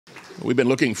We've been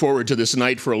looking forward to this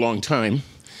night for a long time.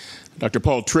 Dr.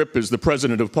 Paul Tripp is the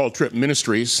president of Paul Tripp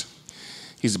Ministries.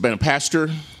 He's been a pastor,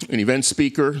 an event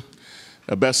speaker,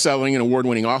 a best-selling and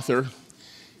award-winning author.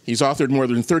 He's authored more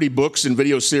than 30 books and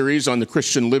video series on the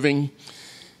Christian living.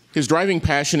 His driving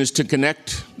passion is to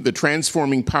connect the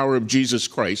transforming power of Jesus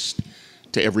Christ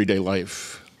to everyday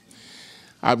life.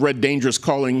 I've read Dangerous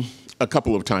Calling a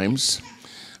couple of times.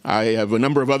 I have a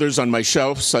number of others on my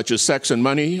shelf, such as Sex and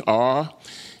Money, Awe,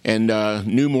 and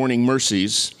New Morning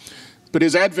Mercies. But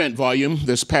his Advent volume,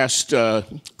 this past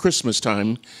Christmas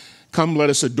time, Come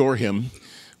Let Us Adore Him,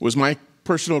 was my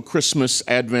personal Christmas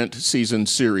Advent season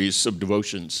series of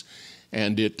devotions.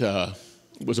 And it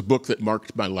was a book that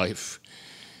marked my life,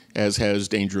 as has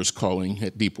Dangerous Calling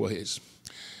at Deep Ways.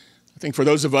 I think for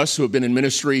those of us who have been in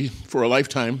ministry for a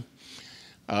lifetime,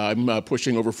 I'm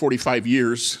pushing over 45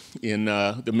 years in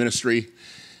the ministry.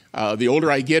 The older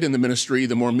I get in the ministry,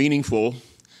 the more meaningful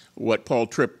what Paul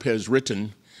Tripp has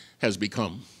written has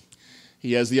become.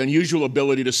 He has the unusual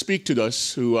ability to speak to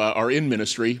us who are in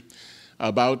ministry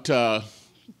about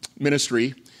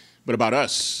ministry, but about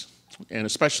us, and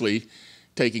especially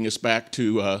taking us back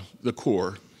to the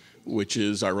core, which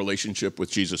is our relationship with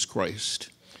Jesus Christ.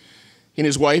 He and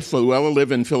his wife, Luella,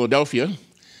 live in Philadelphia.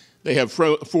 They have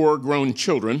 4 grown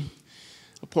children.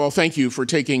 Paul, thank you for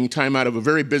taking time out of a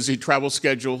very busy travel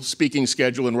schedule, speaking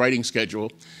schedule, and writing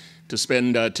schedule to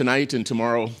spend tonight and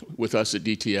tomorrow with us at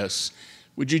DTS.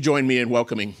 Would you join me in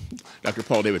welcoming Dr.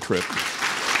 Paul David Tripp?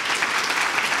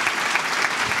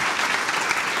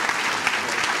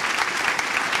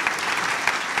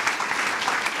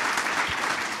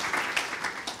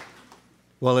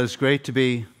 Well, it's great to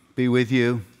be with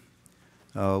you.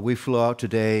 We flew out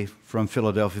today from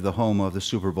Philadelphia, the home of the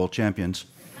Super Bowl champions.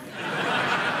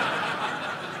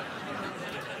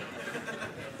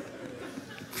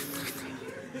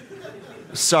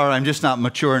 Sorry, I'm just not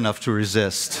mature enough to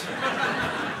resist.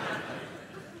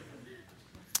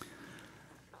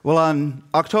 Well, on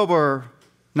October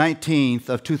 19th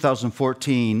of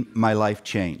 2014, my life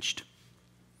changed.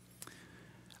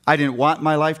 I didn't want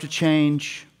my life to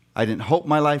change. I didn't hope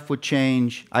my life would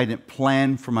change. I didn't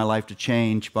plan for my life to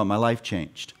change, but my life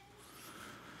changed.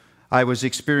 I was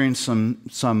experiencing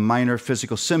some minor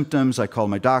physical symptoms. I called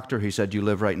my doctor. He said, "You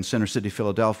live right in Center City,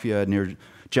 Philadelphia, near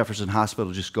Jefferson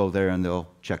Hospital. Just go there and they'll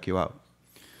check you out."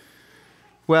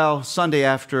 Well, Sunday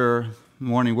after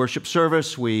morning worship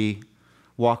service, we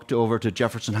walked over to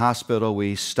Jefferson Hospital.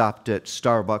 We stopped at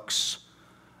Starbucks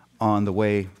on the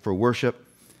way for worship.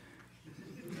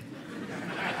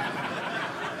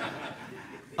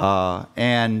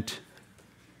 And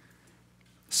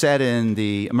sat in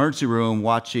the emergency room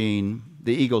watching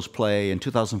the Eagles play. In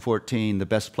 2014, the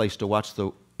best place to watch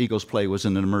the Eagles play was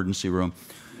in an emergency room.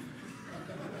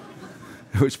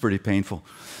 It was pretty painful.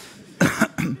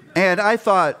 And I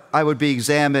thought I would be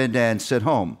examined and sent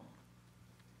home.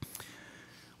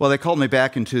 Well, they called me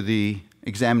back into the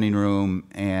examining room,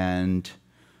 and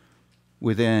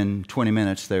within 20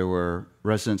 minutes, there were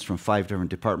residents from 5 different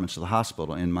departments of the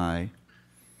hospital in my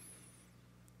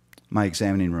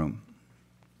examining room.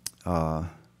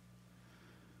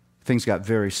 Things got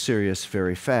very serious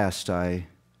very fast.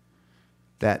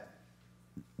 That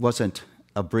wasn't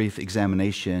a brief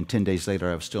examination. 10 days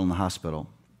later, I was still in the hospital.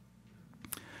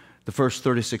 The first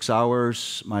 36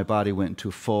 hours, my body went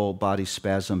into full body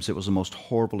spasms. It was the most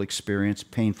horrible experience,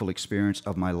 painful experience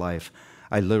of my life.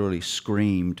 I literally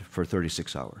screamed for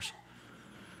 36 hours.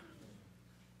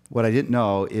 What I didn't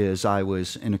know is I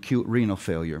was in acute renal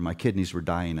failure. My kidneys were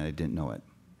dying, and I didn't know it.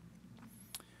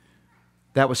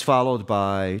 That was followed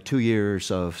by 2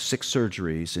 years of 6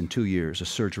 surgeries in 2 years, a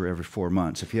surgery every 4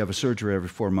 months. If you have a surgery every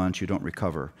 4 months, you don't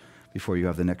recover before you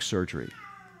have the next surgery.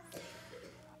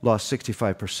 Lost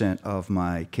 65% of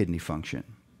my kidney function.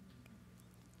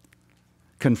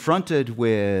 Confronted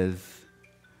with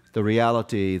the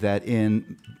reality that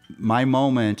in my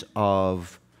moment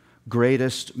of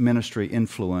greatest ministry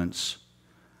influence,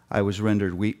 I was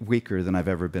rendered weaker than I've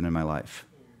ever been in my life.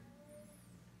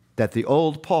 That the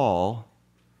old Paul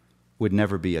would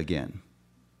never be again.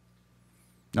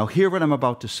 Now, hear what I'm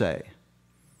about to say.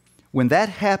 When that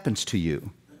happens to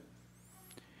you,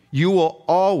 you will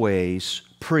always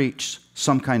preach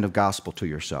some kind of gospel to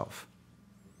yourself.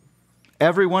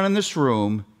 Everyone in this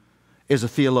room is a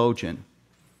theologian.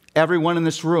 Everyone in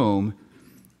this room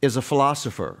is a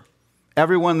philosopher.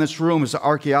 Everyone in this room is an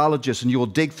archaeologist, and you will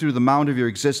dig through the mound of your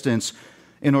existence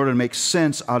in order to make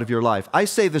sense out of your life. I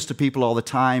say this to people all the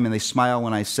time, and they smile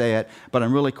when I say it, but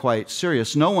I'm really quite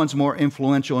serious. No one's more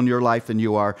influential in your life than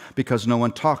you are, because no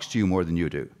one talks to you more than you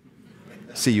do.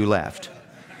 See, you laughed.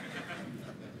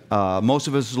 Most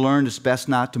of us learned it's best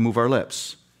not to move our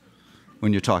lips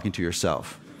when you're talking to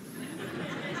yourself.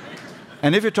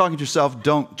 And if you're talking to yourself,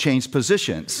 don't change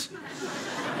positions.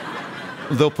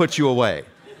 They'll put you away.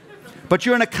 But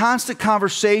you're in a constant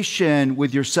conversation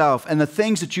with yourself, and the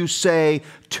things that you say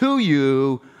to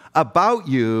you, about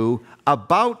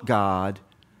God,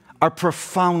 are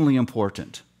profoundly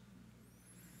important.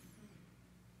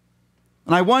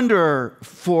 And I wonder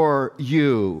for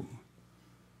you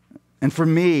and for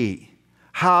me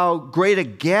how great a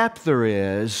gap there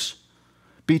is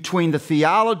between the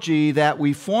theology that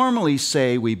we formally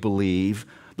say we believe,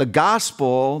 the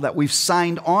gospel that we've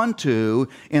signed onto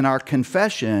in our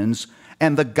confessions,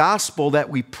 and the gospel that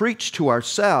we preach to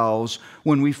ourselves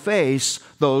when we face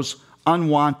those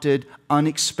unwanted,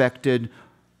 unexpected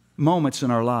moments in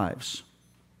our lives.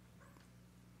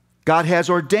 God has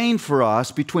ordained for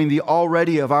us, between the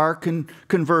already of our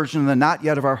conversion and the not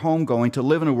yet of our homegoing, to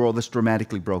live in a world that's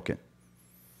dramatically broken.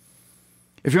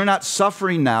 If you're not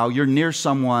suffering now, you're near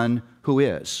someone who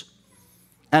is.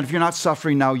 And if you're not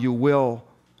suffering now, you will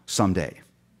someday.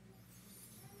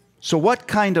 So what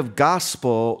kind of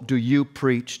gospel do you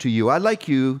preach to you? I'd like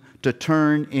you to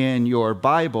turn in your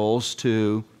Bibles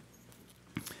to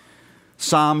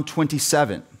Psalm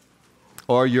 27,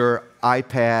 or your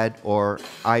iPad or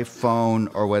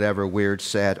iPhone or whatever weird,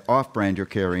 sad off-brand you're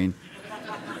carrying.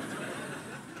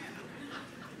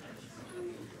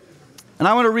 And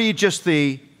I want to read just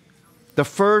the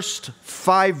first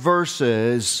 5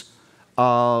 verses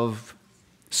of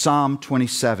Psalm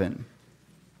 27.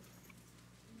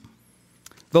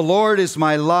 The Lord is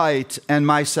my light and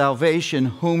my salvation,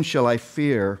 whom shall I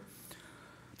fear?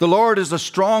 The Lord is the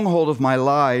stronghold of my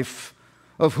life,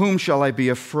 of whom shall I be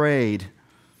afraid?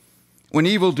 When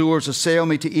evildoers assail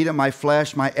me to eat up my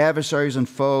flesh, my adversaries and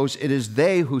foes, it is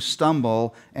they who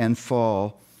stumble and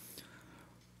fall.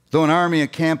 Though an army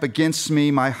encamp against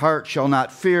me, my heart shall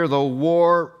not fear. Though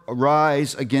war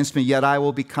arise against me, yet I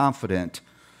will be confident.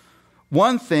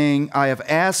 One thing I have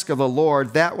asked of the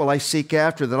Lord, that will I seek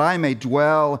after, that I may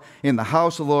dwell in the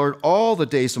house of the Lord all the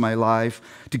days of my life,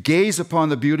 to gaze upon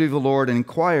the beauty of the Lord and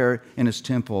inquire in his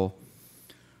temple.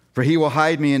 For he will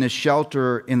hide me in his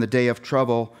shelter in the day of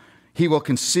trouble. He will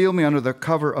conceal me under the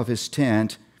cover of his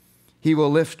tent. He will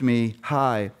lift me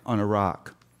high on a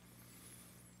rock.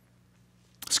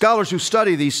 Scholars who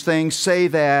study these things say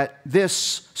that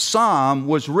this psalm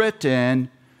was written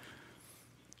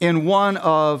in one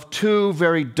of 2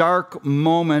 very dark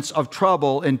moments of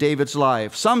trouble in David's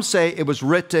life. Some say it was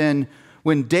written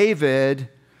when David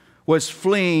was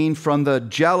fleeing from the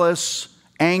jealous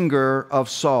anger of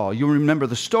Saul. You remember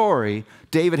the story.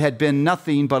 David had been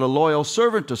nothing but a loyal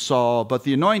servant to Saul, but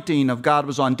the anointing of God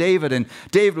was on David, and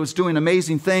David was doing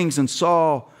amazing things, and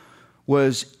Saul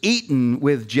was eaten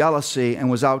with jealousy and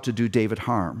was out to do David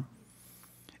harm.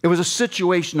 It was a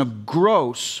situation of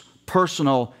gross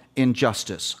personal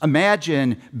injustice.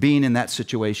 Imagine being in that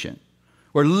situation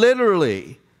where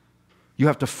literally you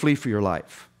have to flee for your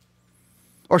life.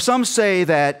 Or some say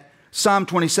that Psalm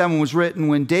 27 was written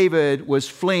when David was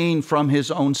fleeing from his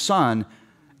own son,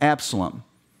 Absalom,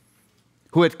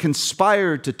 who had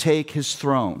conspired to take his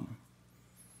throne.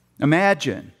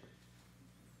 Imagine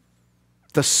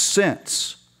the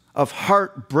sense of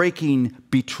heartbreaking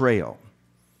betrayal.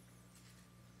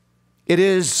 It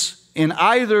is in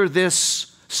either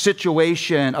this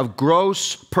situation of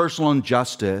gross personal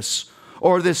injustice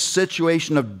or this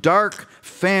situation of dark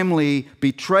family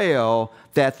betrayal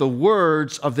that the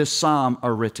words of this psalm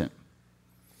are written.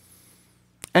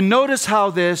 And notice how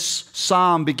this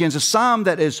psalm begins. A psalm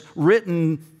that is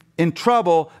written in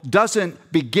trouble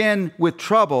doesn't begin with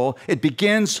trouble. It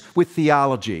begins with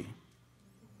theology.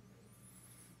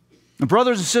 And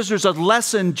brothers and sisters, a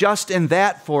lesson just in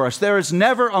that for us. There is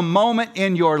never a moment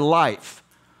in your life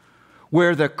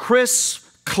where the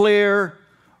crisp, clear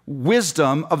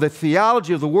wisdom of the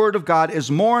theology of the Word of God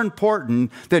is more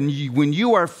important than when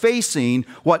you are facing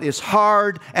what is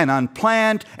hard and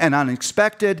unplanned and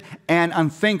unexpected and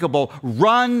unthinkable.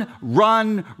 Run,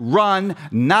 run, run,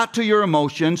 not to your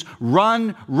emotions.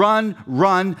 Run, run,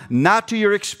 run, not to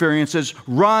your experiences.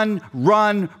 Run,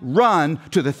 run, run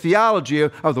to the theology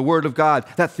of the Word of God.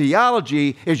 That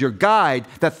theology is your guide.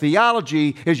 That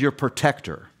theology is your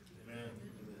protector.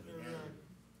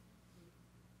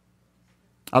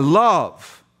 I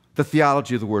love the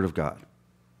theology of the Word of God.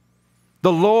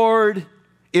 The Lord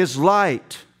is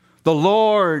light. The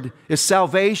Lord is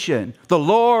salvation. The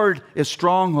Lord is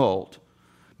stronghold.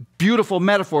 Beautiful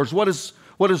metaphors. What does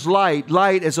what is light?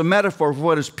 Light is a metaphor for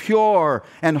what is pure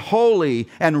and holy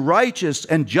and righteous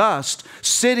and just.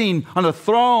 Sitting on the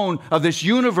throne of this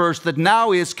universe that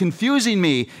now is confusing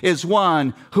me is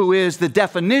one who is the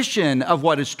definition of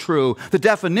what is true, the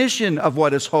definition of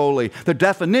what is holy, the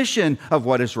definition of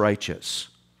what is righteous.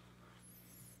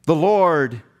 The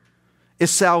Lord is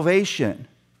salvation.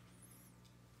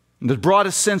 In the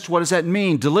broadest sense, what does that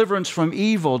mean? Deliverance from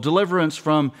evil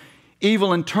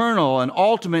internal, and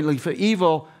ultimately for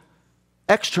evil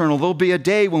external. There'll be a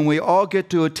day when we all get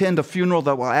to attend a funeral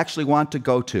that we'll actually want to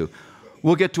go to.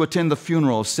 We'll get to attend the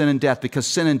funeral of sin and death, because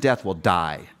sin and death will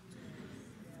die.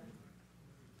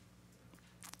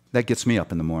 That gets me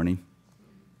up in the morning.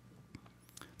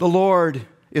 The Lord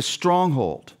is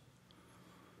stronghold.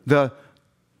 The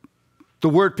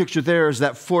word picture there is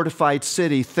that fortified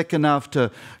city, thick enough to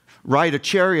ride a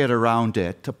chariot around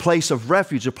it, a place of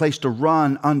refuge, a place to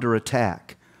run under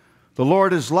attack. The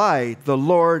Lord is light. The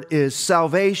Lord is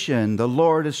salvation. The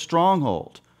Lord is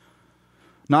stronghold.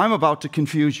 Now, I'm about to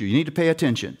confuse you. You need to pay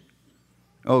attention.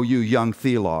 Oh, you young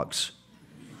theologues.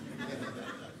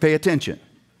 Pay attention.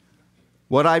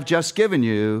 What I've just given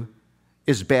you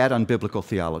is bad unbiblical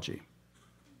theology.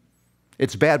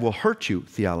 It's bad will hurt you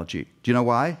theology. Do you know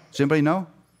why? Does anybody know?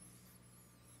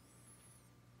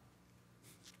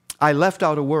 I left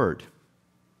out a word.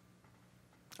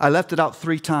 I left it out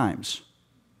 3 times.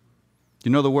 Do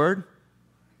you know the word?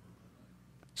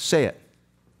 Say it.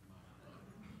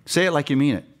 Say it like you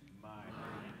mean it.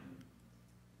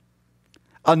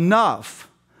 Enough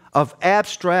of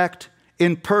abstract,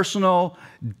 impersonal,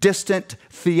 distant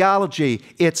theology.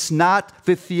 It's not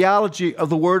the theology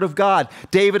of the Word of God.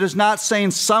 David is not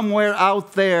saying somewhere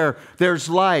out there there's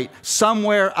light.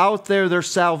 Somewhere out there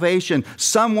there's salvation.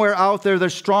 Somewhere out there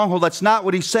there's stronghold. That's not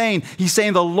what he's saying. He's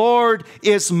saying the Lord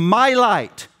is my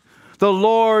light. The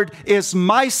Lord is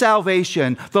my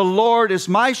salvation. The Lord is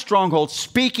my stronghold.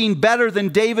 Speaking better than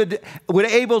David was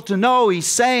able to know, he's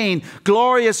saying,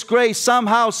 glorious grace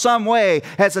somehow, some way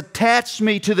has attached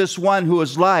me to this one who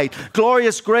is light.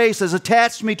 Glorious grace has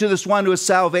attached me to this one who is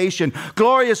salvation.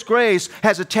 Glorious grace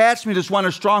has attached me to this one who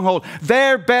is stronghold.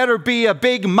 There better be a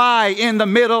big my in the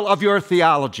middle of your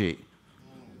theology.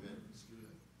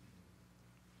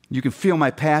 You can feel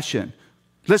my passion.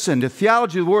 Listen, the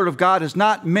theology of the Word of God is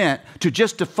not meant to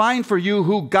just define for you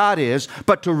who God is,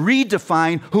 but to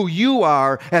redefine who you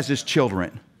are as His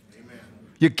children. Amen.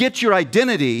 You get your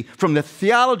identity from the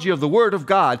theology of the Word of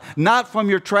God, not from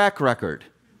your track record.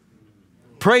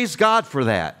 Praise God for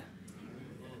that.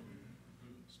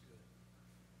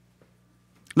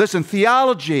 Listen,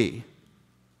 theology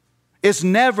is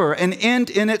never an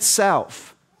end in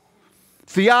itself.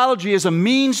 Theology is a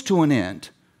means to an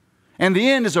end. And the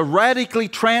end is a radically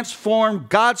transformed,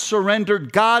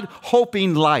 God-surrendered,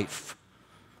 God-hoping life.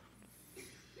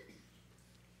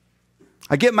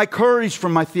 I get my courage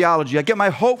from my theology. I get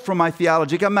my hope from my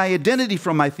theology. I get my identity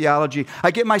from my theology. I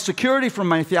get my security from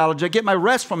my theology. I get my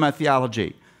rest from my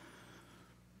theology.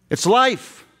 It's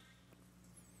life.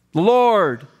 The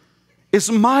Lord is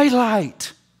my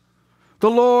light. The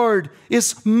Lord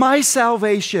is my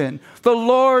salvation. The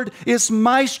Lord is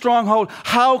my stronghold.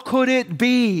 How could it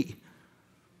be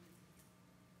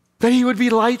that He would be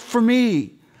light for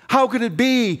me? How could it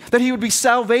be that He would be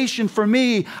salvation for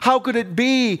me? How could it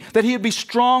be that He would be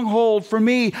stronghold for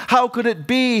me? How could it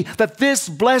be that this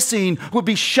blessing would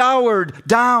be showered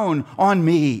down on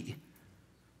me?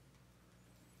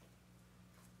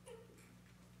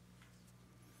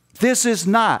 This is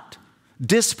not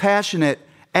dispassionate,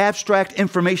 abstract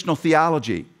informational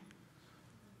theology.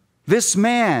 This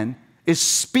man is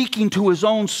speaking to his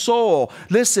own soul.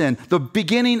 Listen, the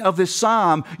beginning of this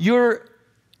psalm, you're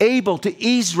able to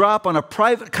eavesdrop on a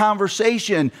private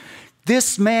conversation.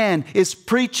 This man is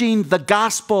preaching the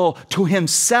gospel to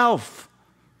himself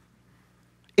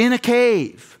in a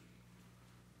cave,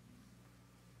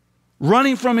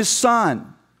 running from his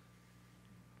son.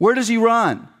 Where does he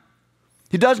run?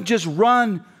 He doesn't just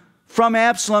run from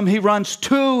Absalom, he runs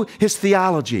to his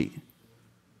theology.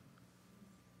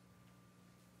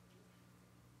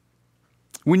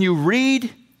 When you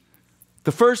read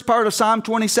the first part of Psalm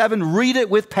 27, read it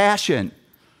with passion.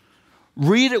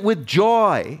 Read it with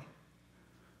joy.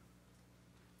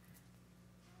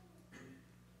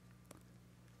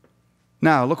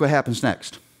 Now, look what happens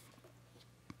next.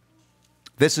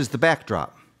 This is the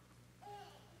backdrop.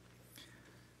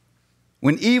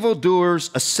 When evildoers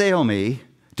assail me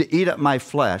to eat up my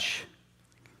flesh,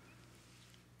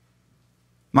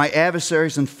 my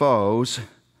adversaries and foes,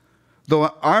 though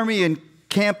an army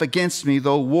encamp against me,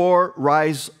 though war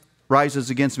rises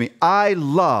against me, I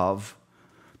love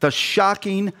the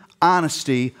shocking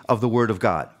honesty of the Word of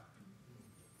God.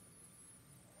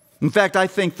 In fact, I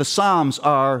think the Psalms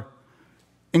are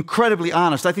incredibly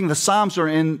honest. I think the Psalms are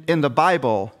in the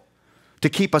Bible to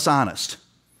keep us honest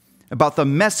about the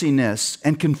messiness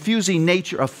and confusing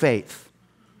nature of faith.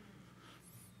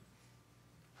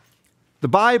 The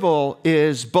Bible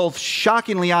is both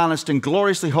shockingly honest and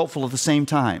gloriously hopeful at the same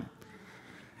time.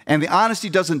 And the honesty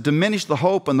doesn't diminish the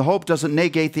hope, and the hope doesn't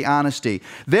negate the honesty.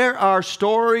 There are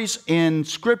stories in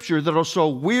Scripture that are so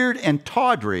weird and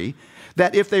tawdry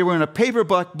that if they were in a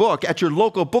paperback book at your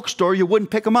local bookstore, you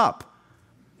wouldn't pick them up.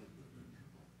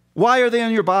 Why are they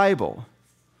in your Bible?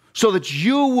 So that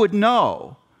you would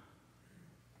know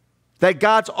that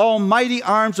God's almighty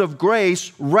arms of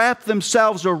grace wrap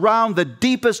themselves around the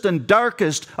deepest and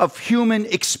darkest of human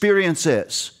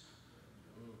experiences.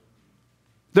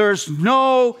 There's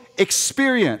no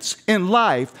experience in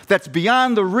life that's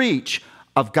beyond the reach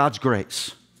of God's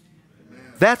grace.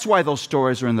 That's why those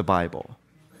stories are in the Bible.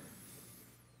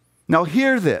 Now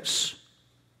hear this.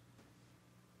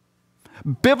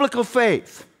 Biblical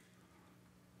faith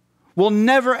will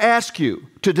never ask you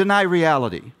to deny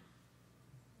reality.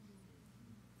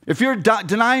 If you're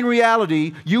denying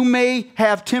reality, you may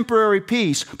have temporary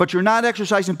peace, but you're not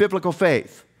exercising biblical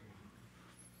faith.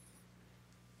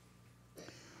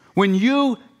 When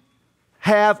you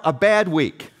have a bad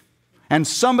week and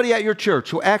somebody at your church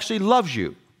who actually loves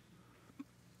you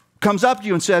comes up to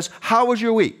you and says, "How was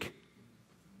your week?"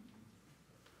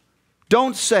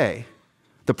 Don't say,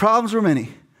 "The problems were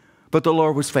many, but the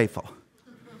Lord was faithful."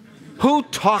 Who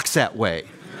talks that way?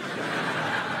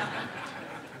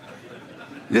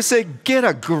 Just say, "Get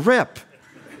a grip."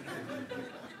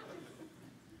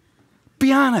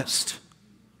 Be honest.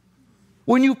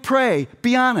 When you pray,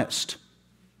 be honest.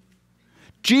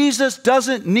 Jesus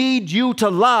doesn't need you to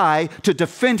lie to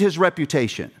defend his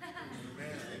reputation.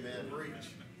 Amen.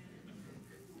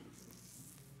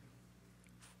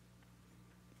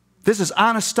 This is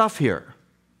honest stuff here.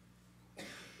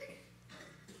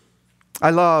 I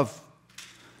love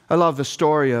the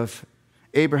story of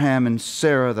Abraham and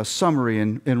Sarah, the summary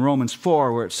in Romans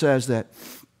 4, where it says that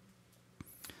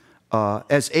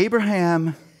as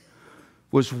Abraham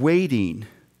was waiting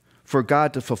for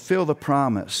God to fulfill the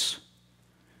promise,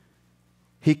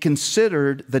 he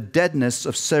considered the deadness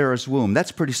of Sarah's womb.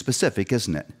 That's pretty specific,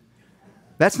 isn't it?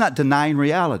 That's not denying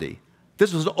reality.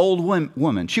 This was an old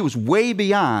woman. She was way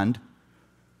beyond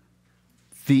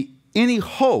any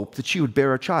hope that she would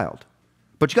bear a child.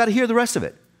 But you got to hear the rest of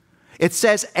it. It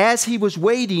says, as he was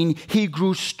waiting, he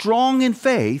grew strong in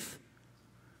faith,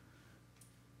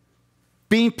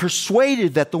 being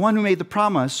persuaded that the one who made the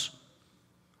promise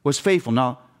was faithful.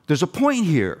 Now, there's a point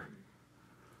here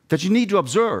that you need to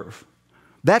observe.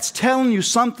 That's telling you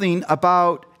something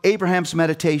about Abraham's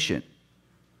meditation.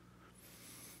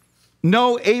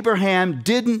 No, Abraham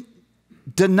didn't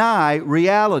deny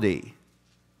reality,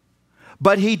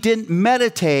 but he didn't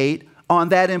meditate on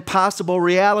that impossible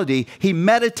reality. He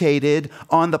meditated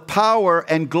on the power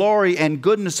and glory and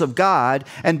goodness of God,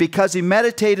 and because he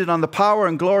meditated on the power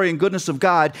and glory and goodness of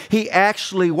God, he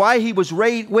actually, while he was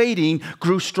waiting,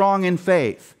 grew strong in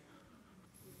faith.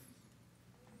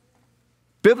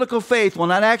 Biblical faith will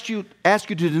not ask you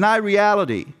to deny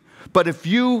reality, but if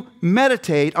you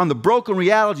meditate on the broken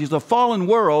realities of the fallen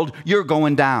world, you're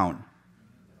going down.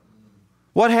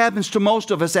 What happens to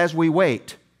most of us as we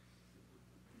wait?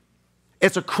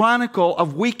 It's a chronicle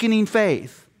of weakening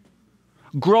faith,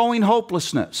 growing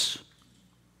hopelessness,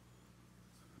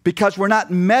 because we're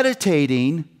not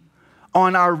meditating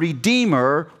on our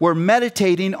Redeemer, we're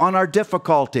meditating on our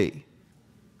difficulty.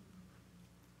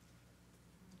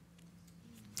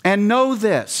 And know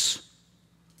this,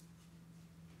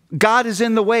 God is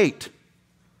in the wait.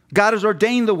 God has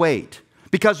ordained the wait,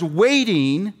 because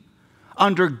waiting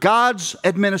under God's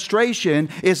administration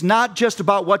is not just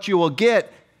about what you will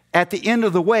get at the end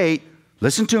of the wait,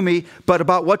 listen to me, but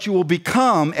about what you will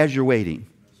become as you're waiting.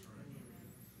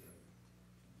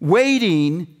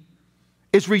 Waiting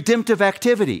is redemptive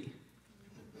activity.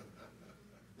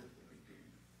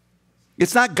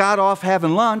 It's not God off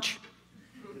having lunch.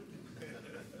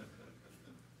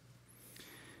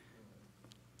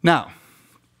 Now,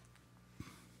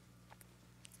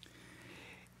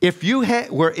 if you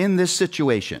were in this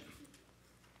situation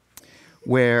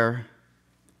where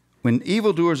when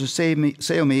evildoers assail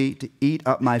me to eat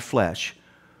up my flesh,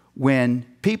 when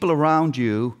people around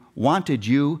you wanted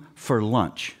you for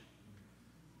lunch,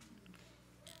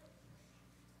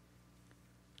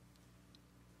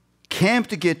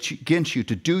 camped against you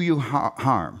to do you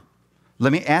harm,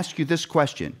 let me ask you this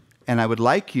question, and I would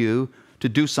like you to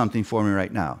do something for me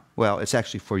right now. Well, it's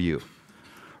actually for you.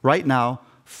 Right now,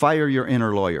 fire your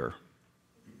inner lawyer.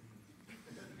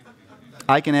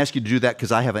 I can ask you to do that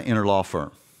because I have an inner law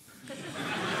firm.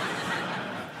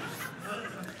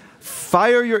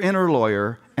 Fire your inner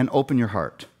lawyer and open your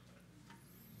heart.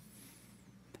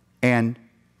 And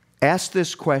ask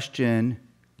this question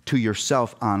to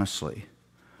yourself honestly.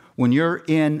 When you're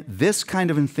in this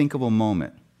kind of unthinkable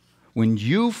moment, when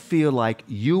you feel like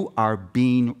you are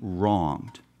being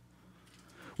wronged,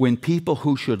 when people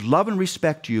who should love and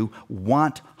respect you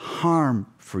want harm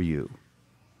for you,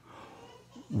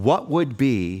 what would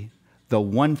be the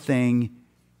one thing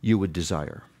you would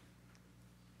desire?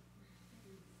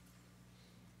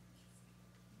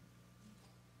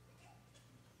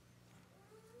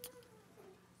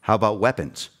 How about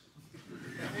weapons?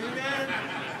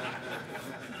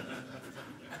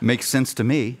 Makes sense to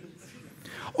me.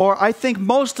 Or I think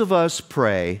most of us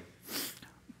pray,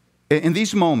 in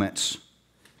these moments,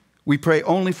 we pray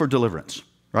only for deliverance,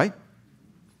 right?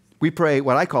 We pray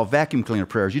what I call vacuum cleaner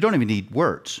prayers. You don't even need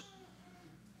words.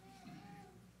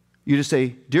 You just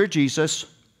say, "Dear Jesus,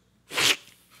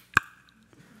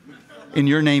 in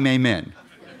your name, amen.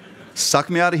 Suck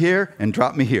me out of here and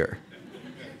drop me here.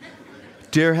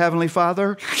 Dear Heavenly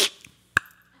Father,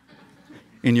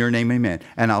 in your name, amen.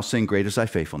 And I'll sing, great is thy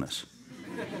faithfulness."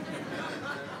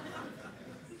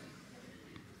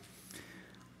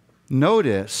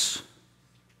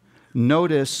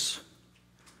 Notice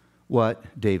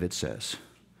what David says.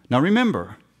 Now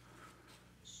remember,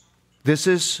 this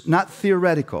is not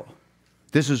theoretical.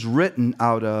 This is written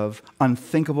out of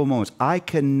unthinkable moments. I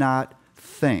cannot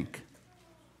think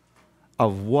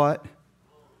of what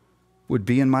would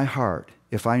be in my heart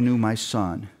if I knew my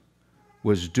son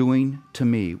was doing to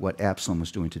me what Absalom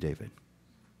was doing to David.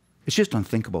 It's just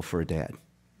unthinkable for a dad.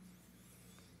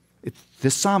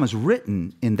 This psalm is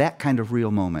written in that kind of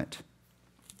real moment.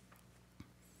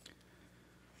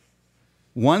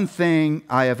 One thing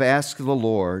I have asked of the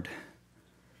Lord,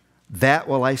 that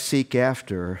will I seek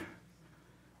after,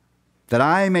 that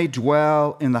I may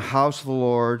dwell in the house of the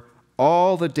Lord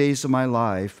all the days of my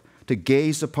life, to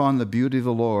gaze upon the beauty of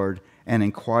the Lord and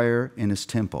inquire in his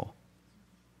temple.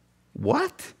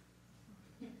 What?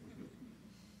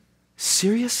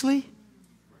 Seriously?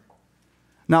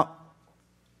 Now,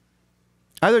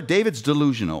 either David's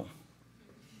delusional,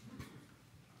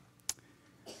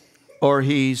 or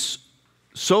he's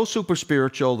so super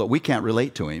spiritual that we can't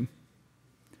relate to him,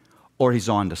 or he's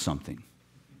on to something.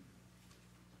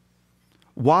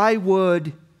 Why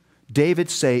would David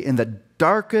say in the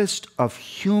darkest of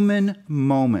human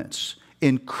moments,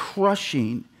 in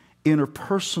crushing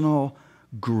interpersonal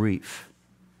grief,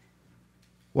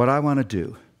 what I want to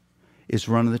do is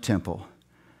run to the temple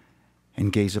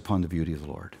and gaze upon the beauty of the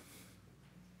Lord?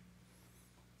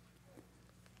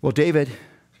 Well, David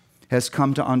has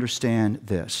come to understand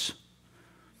this,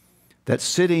 that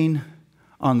sitting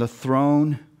on the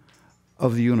throne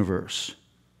of the universe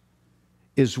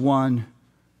is one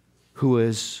who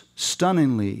is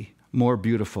stunningly more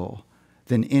beautiful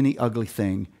than any ugly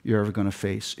thing you're ever going to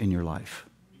face in your life.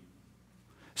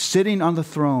 Sitting on the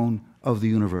throne of the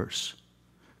universe,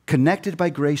 connected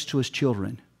by grace to his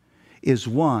children, is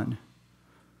one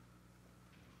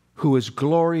who is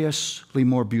gloriously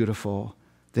more beautiful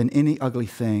than any ugly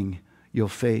thing you'll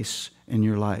face in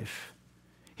your life.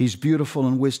 He's beautiful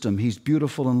in wisdom. He's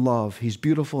beautiful in love. He's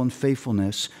beautiful in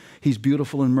faithfulness. He's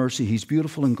beautiful in mercy. He's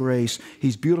beautiful in grace.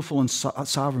 He's beautiful in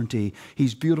sovereignty.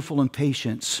 He's beautiful in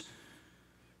patience.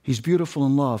 He's beautiful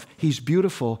in love. He's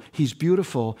beautiful. He's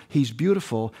beautiful. He's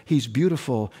beautiful. He's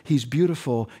beautiful. He's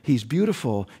beautiful. He's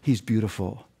beautiful. He's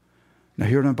beautiful. Now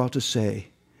hear what I'm about to say.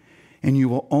 And you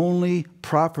will only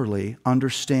properly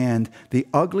understand the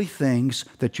ugly things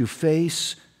that you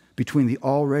face between the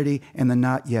already and the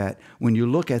not yet when you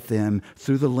look at them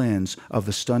through the lens of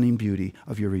the stunning beauty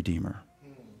of your Redeemer.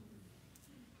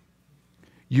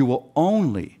 You will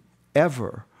only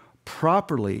ever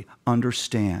properly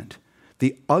understand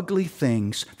the ugly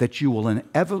things that you will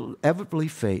inevitably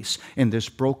face in this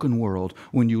broken world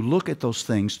when you look at those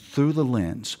things through the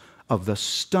lens of the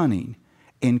stunning,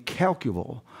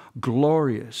 incalculable,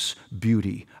 glorious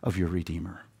beauty of your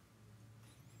Redeemer.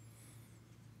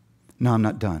 No, I'm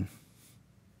not done.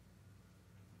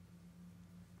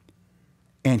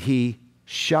 And he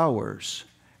showers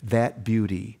that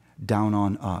beauty down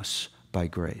on us by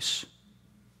grace.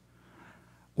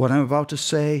 What I'm about to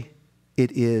say,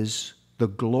 it is the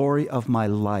glory of my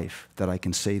life that I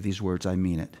can say these words. I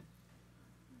mean it.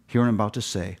 Here I'm about to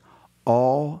say,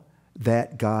 all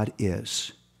that God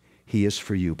is, he is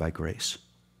for you by grace.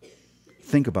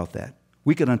 Think about that.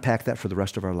 We could unpack that for the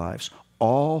rest of our lives.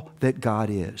 All that God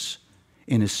is,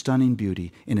 in his stunning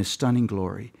beauty, in his stunning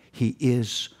glory, He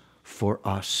is for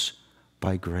us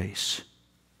by grace.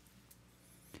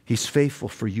 He's faithful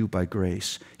for you by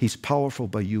grace. He's powerful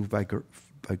by you by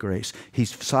grace.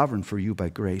 He's sovereign for you by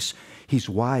grace. He's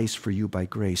wise for you by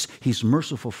grace. He's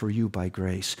merciful for you by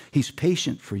grace. He's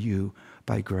patient for you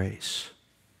by grace.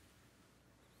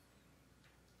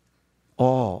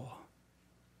 All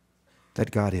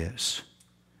that God is,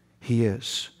 He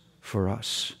is for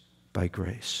us by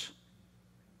grace.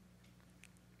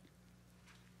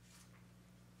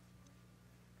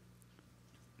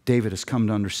 David has come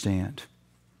to understand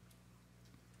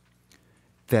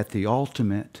that the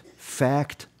ultimate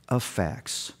fact of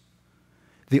facts,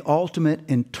 the ultimate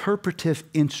interpretive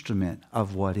instrument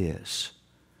of what is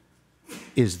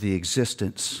the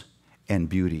existence and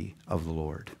beauty of the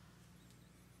Lord.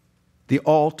 The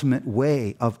ultimate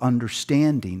way of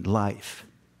understanding life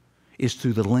is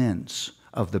through the lens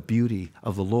of the beauty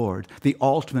of the Lord. The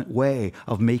ultimate way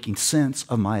of making sense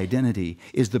of my identity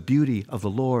is the beauty of the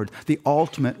Lord. The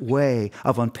ultimate way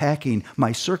of unpacking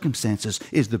my circumstances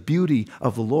is the beauty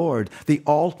of the Lord. The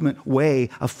ultimate way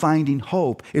of finding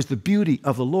hope is the beauty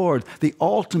of the Lord. The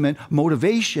ultimate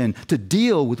motivation to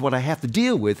deal with what I have to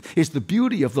deal with is the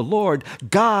beauty of the Lord.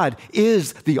 God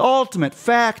is the ultimate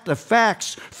fact of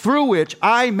facts through which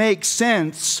I make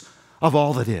sense of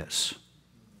all that is.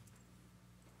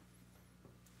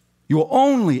 You will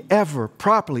only ever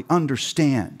properly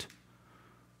understand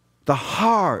the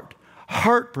hard,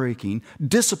 heartbreaking,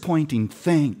 disappointing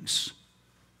things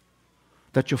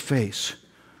that you'll face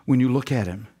when you look at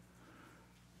Him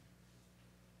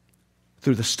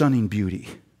through the stunning beauty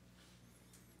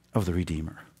of the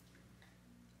Redeemer.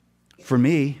 For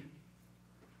me,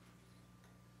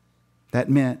 that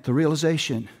meant the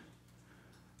realization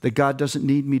that God doesn't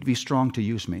need me to be strong to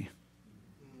use me.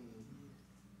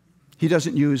 He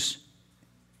doesn't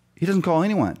call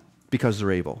anyone because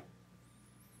they're able.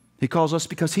 He calls us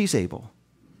because He's able.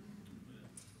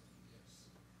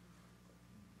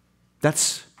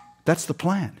 That's the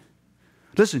plan.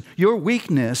 Listen, your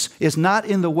weakness is not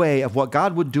in the way of what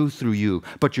God would do through you,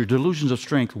 but your delusions of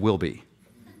strength will be.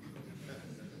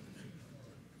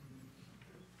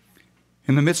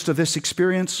 In the midst of this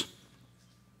experience,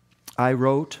 I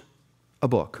wrote a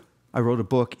book. I wrote a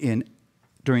book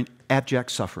during abject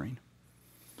suffering.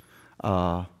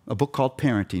 A book called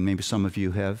Parenting. Maybe some of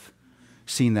you have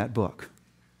seen that book.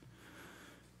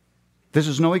 This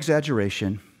is no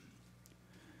exaggeration.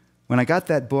 When I got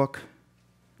that book,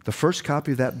 the first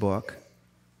copy of that book,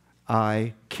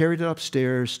 I carried it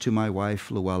upstairs to my wife,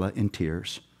 Luella, in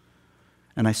tears.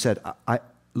 And I said,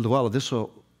 Luella, this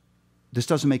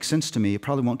doesn't make sense to me. It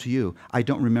probably won't to you. I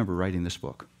don't remember writing this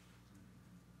book.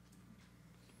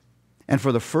 And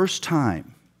for the first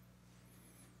time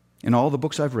in all the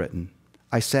books I've written,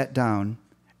 I sat down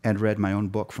and read my own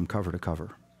book from cover to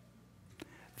cover.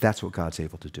 That's what God's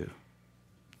able to do.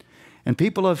 And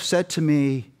people have said to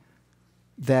me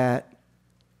that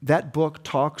that book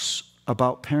talks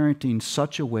about parenting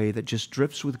such a way that just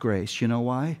drips with grace. You know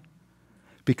why?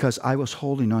 Because I was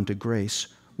holding on to grace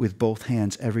with both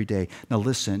hands every day. Now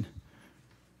listen,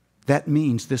 that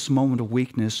means this moment of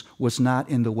weakness was not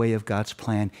in the way of God's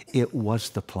plan. It was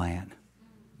the plan.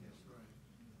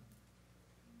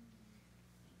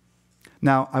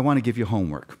 Now, I want to give you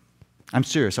homework. I'm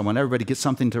serious. I want everybody to get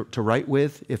something to write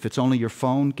with. If it's only your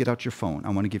phone, get out your phone. I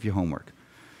want to give you homework.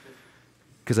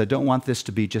 Because I don't want this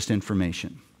to be just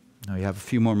information. Now, you have a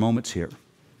few more moments here.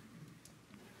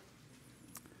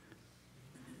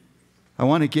 I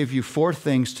want to give you 4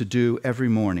 things to do every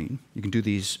morning. You can do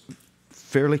these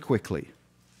fairly quickly.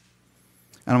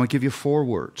 And I'm going to give you 4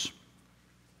 words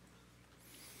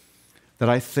that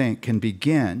I think can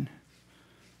begin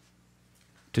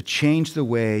to change the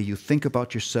way you think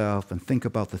about yourself and think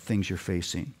about the things you're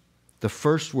facing. The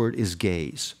first word is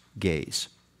gaze. Gaze.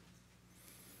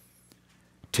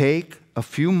 Take a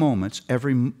few moments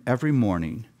every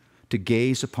morning to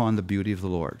gaze upon the beauty of the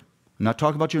Lord. I'm not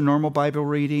talking about your normal Bible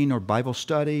reading or Bible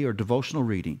study or devotional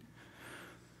reading.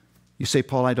 You say,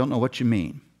 Paul, I don't know what you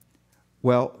mean.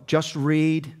 Well, just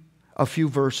read a few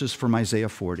verses from Isaiah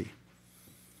 40.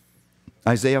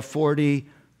 Isaiah 40,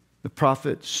 the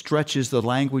prophet stretches the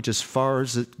language as far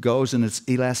as it goes, and its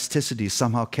elasticity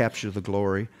somehow captures the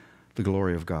glory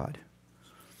of God.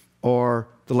 Or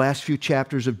the last few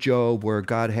chapters of Job where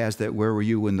God has that, where were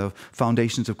you when the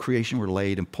foundations of creation were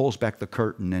laid, and pulls back the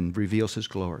curtain and reveals His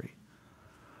glory.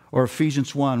 Or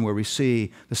Ephesians 1 where we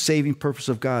see the saving purpose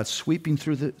of God sweeping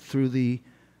through the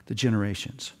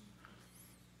generations.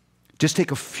 Just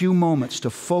take a few moments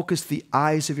to focus the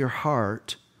eyes of your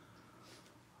heart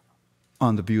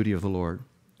on the beauty of the Lord.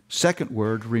 Second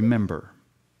word, remember.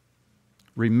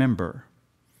 Remember.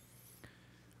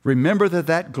 Remember that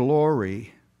that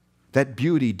glory, that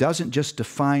beauty doesn't just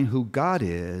define who God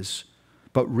is,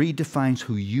 but redefines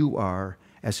who you are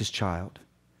as His child.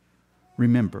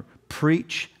 Remember,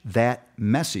 preach that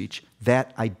message,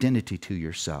 that identity to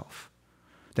yourself,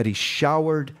 that He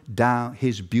showered down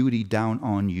His beauty down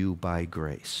on you by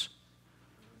grace.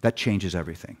 That changes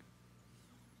everything.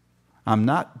 I'm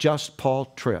not just Paul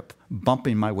Tripp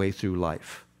bumping my way through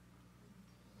life,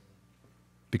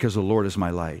 because the Lord is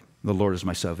my light, the Lord is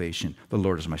my salvation, the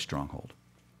Lord is my stronghold.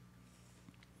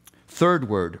 Third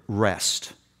word,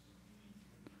 rest.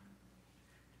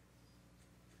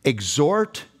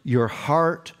 Exhort your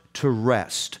heart to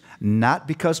rest, not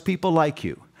because people like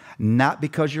you, not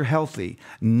because you're healthy,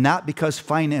 not because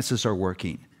finances are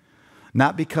working,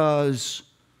 not because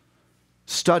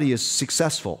study is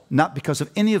successful, not because of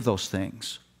any of those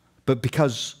things, but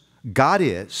because God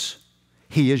is.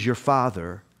 He is your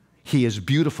Father. He is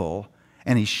beautiful,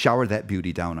 and He showered that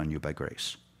beauty down on you by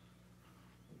grace.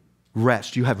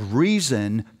 Rest. You have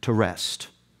reason to rest.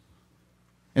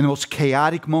 In the most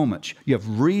chaotic moments, you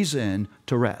have reason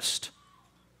to rest.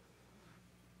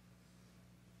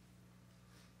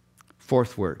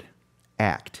 Fourth word,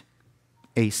 act.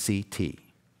 A-C-T.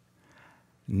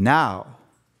 Now,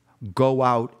 go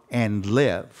out and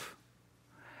live.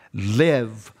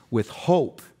 Live with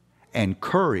hope and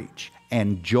courage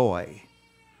and joy.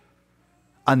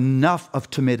 Enough of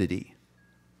timidity.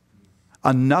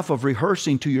 Enough of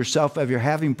rehearsing to yourself as you're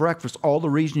having breakfast all the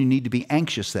reason you need to be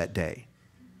anxious that day.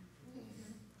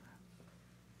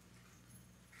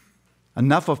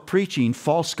 Enough of preaching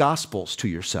false gospels to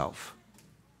yourself.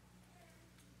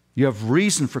 You have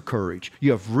reason for courage.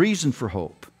 You have reason for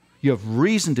hope. You have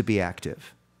reason to be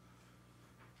active.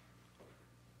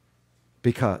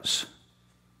 Because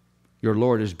your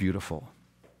Lord is beautiful.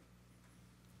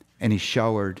 And He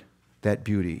showered that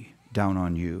beauty down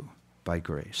on you by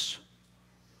grace.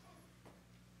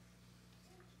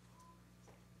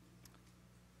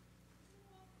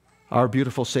 Our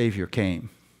beautiful Savior came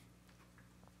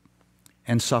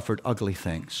and suffered ugly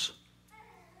things,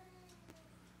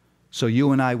 so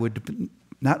you and I would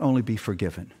not only be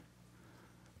forgiven,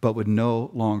 but would no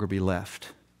longer be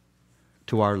left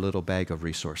to our little bag of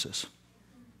resources.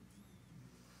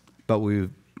 But we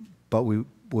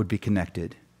would be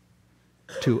connected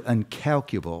to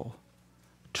incalculable,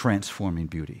 transforming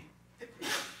beauty.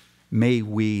 May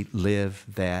we live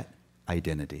that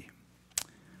identity.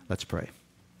 Let's pray.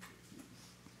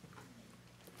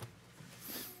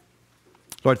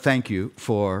 Lord, thank you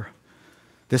for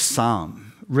this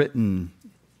psalm written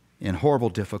in horrible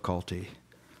difficulty,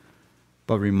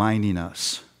 but reminding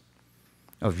us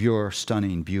of your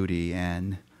stunning beauty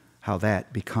and how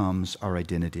that becomes our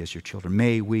identity as your children.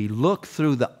 May we look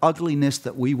through the ugliness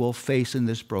that we will face in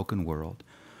this broken world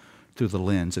through the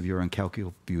lens of your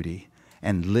incalculable beauty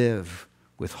and live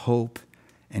with hope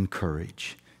and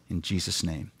courage. In Jesus'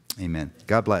 name, amen.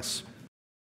 God bless.